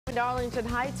In Arlington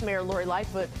Heights, Mayor Lori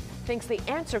Lightfoot thinks the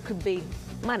answer could be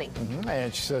money.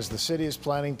 And she says the city is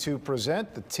planning to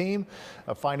present the team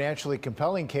a financially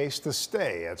compelling case to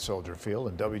stay at Soldier Field.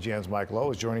 And WGN's Mike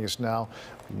Lowe is joining us now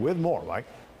with more. Mike.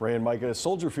 Ray and Micah,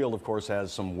 Soldier Field, of course,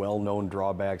 has some well-known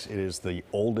drawbacks. It is the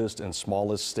oldest and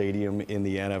smallest stadium in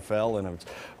the NFL, and it's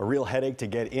a real headache to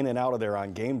get in and out of there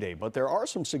on game day. But there are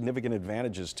some significant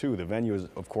advantages, too. The venue is,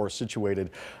 of course,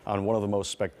 situated on one of the most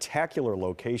spectacular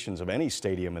locations of any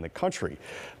stadium in the country.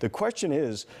 The question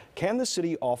is, can the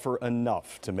city offer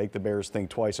enough to make the Bears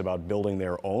think twice about building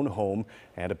their own home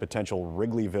and a potential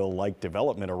Wrigleyville-like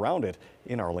development around it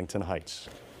in Arlington Heights?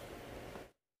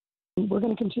 We're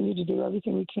going to continue to do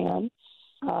everything we can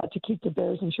to keep the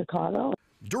Bears in Chicago.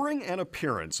 During an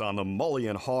appearance on the Mully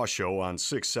and Haw Show on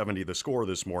 670 The Score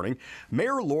this morning,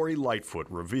 Mayor Lori Lightfoot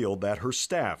revealed that her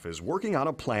staff is working on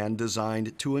a plan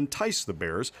designed to entice the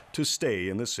Bears to stay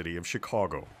in the city of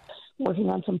Chicago. Working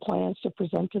on some plans to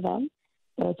present to them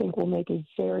that I think will make a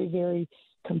very, very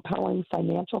compelling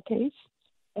financial case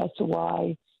as to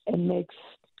why it makes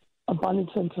abundant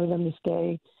sense for them to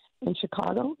stay in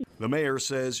Chicago. The mayor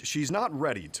says she's not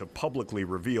ready to publicly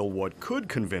reveal what could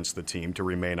convince the team to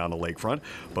remain on the lakefront,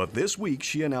 but this week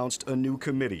she announced a new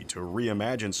committee to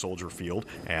reimagine Soldier Field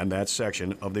and that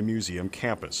section of the museum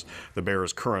campus. The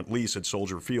Bears' current lease at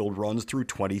Soldier Field runs through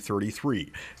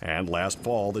 2033, and last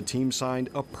fall the team signed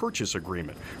a purchase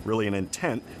agreement, really an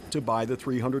intent to buy the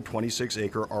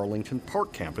 326-acre Arlington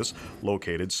Park campus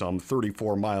located some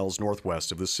 34 miles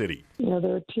northwest of the city. You know,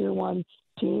 they're a Tier 1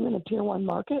 team in a Tier 1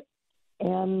 market,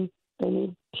 and they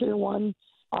need Tier 1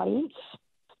 audience,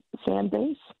 fan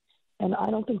base, and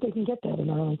I don't think they can get that in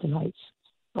Arlington Heights.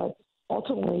 But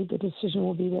ultimately, the decision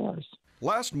will be theirs.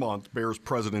 Last month, Bears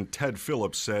president Ted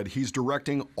Phillips said he's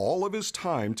directing all of his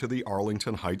time to the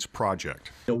Arlington Heights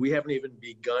project. You know, we haven't even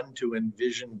begun to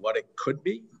envision what it could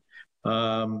be,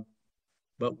 but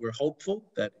we're hopeful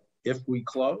that if we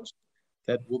close,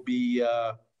 that we'll be,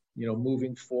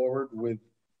 moving forward with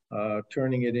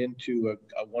turning it into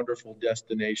a wonderful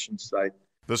destination site.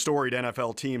 The storied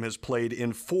NFL team has played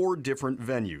in 4 different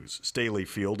venues, Staley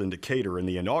Field in Decatur in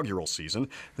the inaugural season,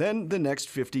 then the next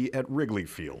 50 at Wrigley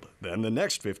Field, then the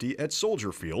next 50 at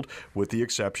Soldier Field, with the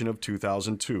exception of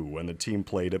 2002 when the team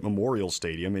played at Memorial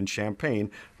Stadium in Champaign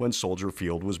when Soldier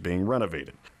Field was being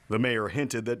renovated. The mayor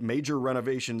hinted that major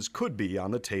renovations could be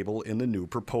on the table in the new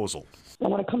proposal.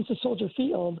 And when it comes to Soldier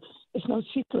Field, it's no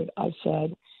secret, I've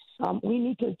said, we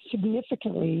need to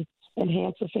significantly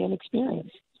enhance the fan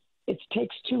experience. It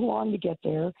takes too long to get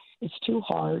there. It's too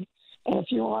hard. And if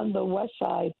you're on the west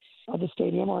side of the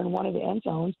stadium or in one of the end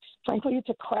zones, frankly, it's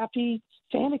a crappy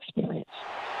fan experience.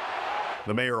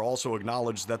 The mayor also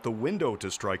acknowledged that the window to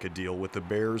strike a deal with the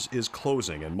Bears is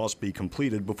closing and must be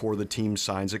completed before the team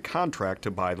signs a contract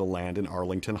to buy the land in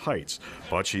Arlington Heights.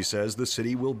 But she says the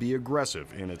city will be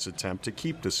aggressive in its attempt to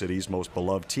keep the city's most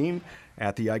beloved team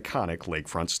at the iconic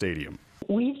Lakefront Stadium.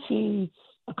 We've seen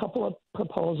a couple of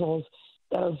proposals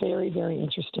that are very, very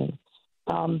interesting,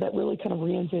 that really kind of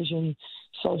re-envision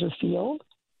Soldier Field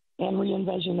and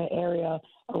re-envision the area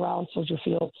around Soldier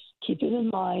Field, keeping in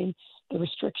mind the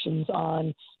restrictions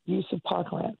on use of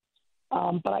parkland.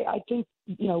 But I think,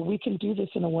 we can do this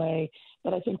in a way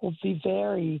that I think will be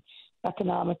very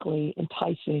economically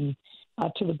enticing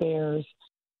to the Bears.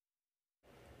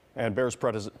 And Bears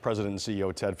President and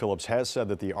CEO Ted Phillips has said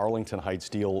that the Arlington Heights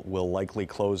deal will likely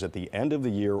close at the end of the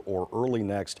year or early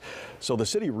next. So the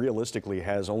city realistically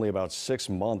has only about 6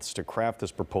 months to craft this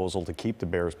proposal to keep the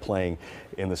Bears playing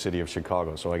in the city of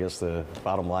Chicago. So I guess the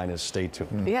bottom line is stay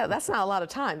tuned. Yeah, that's not a lot of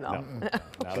time, though. No,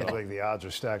 I think the odds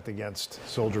are stacked against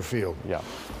Soldier Field. Yeah.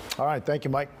 All right. Thank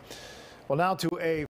you, Mike. Well, now to a